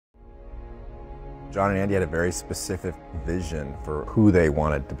John and Andy had a very specific vision for who they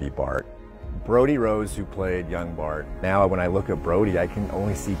wanted to be Bart. Brody Rose, who played young Bart. Now when I look at Brody, I can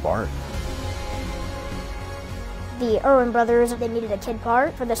only see Bart. The Irwin brothers, they needed a kid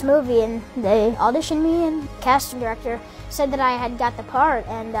part for this movie, and they auditioned me, and the casting director said that I had got the part,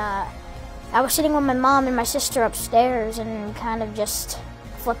 and I was sitting with my mom and my sister upstairs and kind of just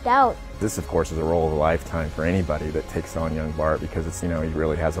flipped out. This, of course, is a role of a lifetime for anybody that takes on young Bart, because it's, he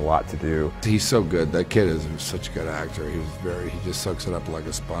really has a lot to do. He's so good. That kid is such a good actor. He just soaks it up like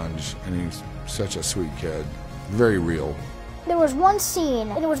a sponge, and he's such a sweet kid. Very real. There was one scene,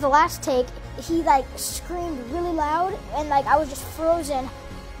 and it was the last take. He screamed really loud, and I was just frozen.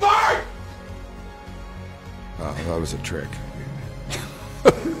 Bart! Oh, that was a trick.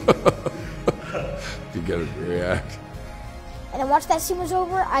 You get it to react. And then once that scene was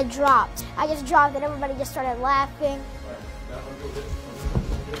over, I dropped. I just dropped, and everybody just started laughing.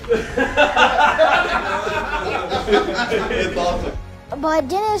 It's awesome. But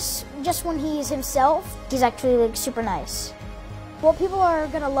Dennis, just when he's himself, he's actually super nice. What people are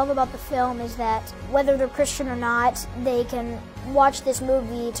going to love about the film is that whether they're Christian or not, they can watch this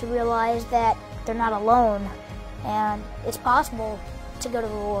movie to realize that they're not alone, and it's possible to go to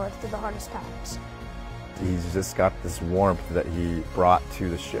the Lord through the hardest times. He's just got this warmth that he brought to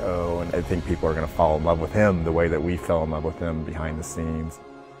the show, and I think people are going to fall in love with him the way that we fell in love with him behind the scenes.